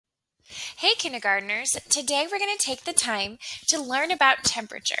Hey, kindergartners. Today we're going to take the time to learn about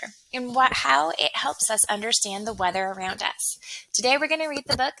temperature and how it helps us understand the weather around us. Today we're going to read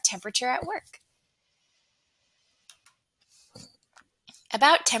the book Temperature at Work.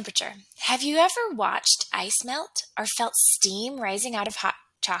 About temperature. Have you ever watched ice melt or felt steam rising out of hot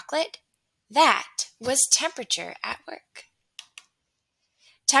chocolate? That was temperature at work.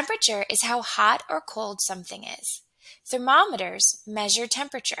 Temperature is how hot or cold something is. Thermometers measure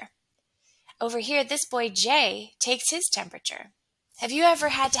temperature. Over here, this boy Jay takes his temperature. Have you ever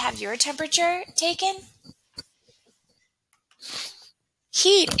had to have your temperature taken?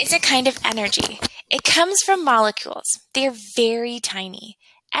 Heat is a kind of energy. It comes from molecules. They are very tiny.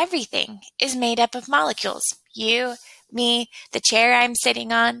 Everything is made up of molecules. You, me, the chair I'm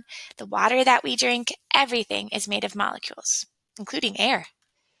sitting on, the water that we drink, everything is made of molecules, including air.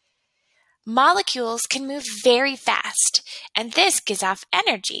 Molecules can move very fast, and this gives off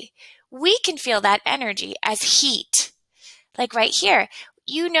energy. We can feel that energy as heat. Like right here,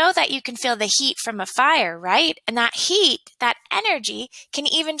 you know that you can feel the heat from a fire, right? And that heat, that energy, can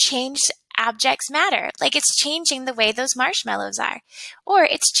even change objects' matter. Like it's changing the way those marshmallows are. Or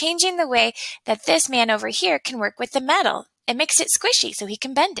it's changing the way that this man over here can work with the metal. It makes it squishy so he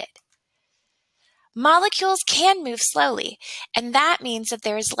can bend it. Molecules can move slowly, and that means that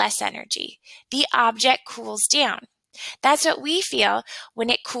there is less energy. The object cools down. That's what we feel when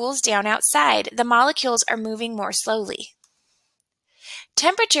it cools down outside. The molecules are moving more slowly.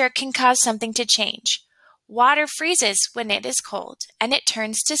 Temperature can cause something to change. Water freezes when it is cold, and it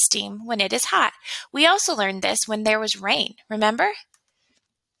turns to steam when it is hot. We also learned this when there was rain, remember?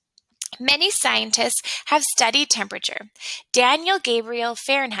 Many scientists have studied temperature. Daniel Gabriel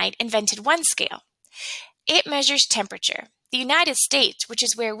Fahrenheit invented one scale. It measures temperature. The United States, which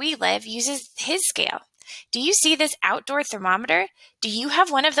is where we live, uses his scale. Do you see this outdoor thermometer? Do you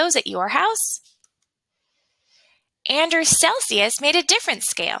have one of those at your house? Andrew Celsius made a different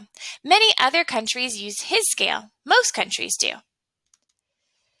scale. Many other countries use his scale. Most countries do.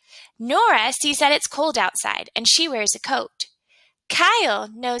 Nora sees that it's cold outside and she wears a coat. Kyle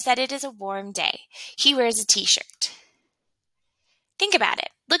knows that it is a warm day. He wears a t-shirt. Think about it.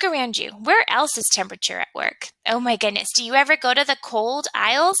 Look around you. Where else is temperature at work? Oh my goodness. Do you ever go to the cold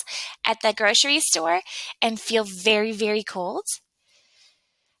aisles at the grocery store and feel very, very cold?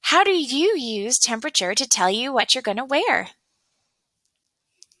 How do you use temperature to tell you what you're going to wear?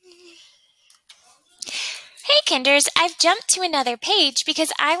 Hey Kinders, I've jumped to another page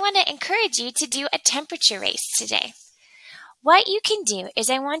because I want to encourage you to do a temperature race today. What you can do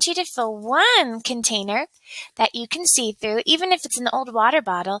is I want you to fill one container that you can see through, even if it's an old water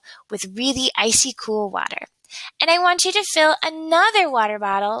bottle, with really icy cool water. And I want you to fill another water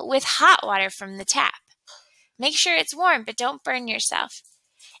bottle with hot water from the tap. Make sure it's warm, but don't burn yourself.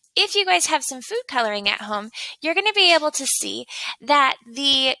 If you guys have some food coloring at home, you're going to be able to see that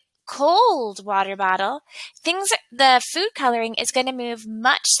the cold water bottle, the food coloring is going to move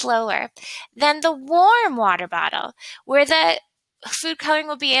much slower than the warm water bottle, where the food coloring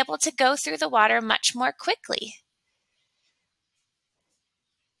will be able to go through the water much more quickly.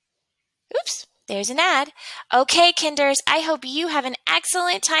 Oops, there's an ad. Okay, Kinders, I hope you have an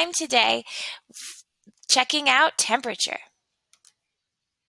excellent time today checking out temperature.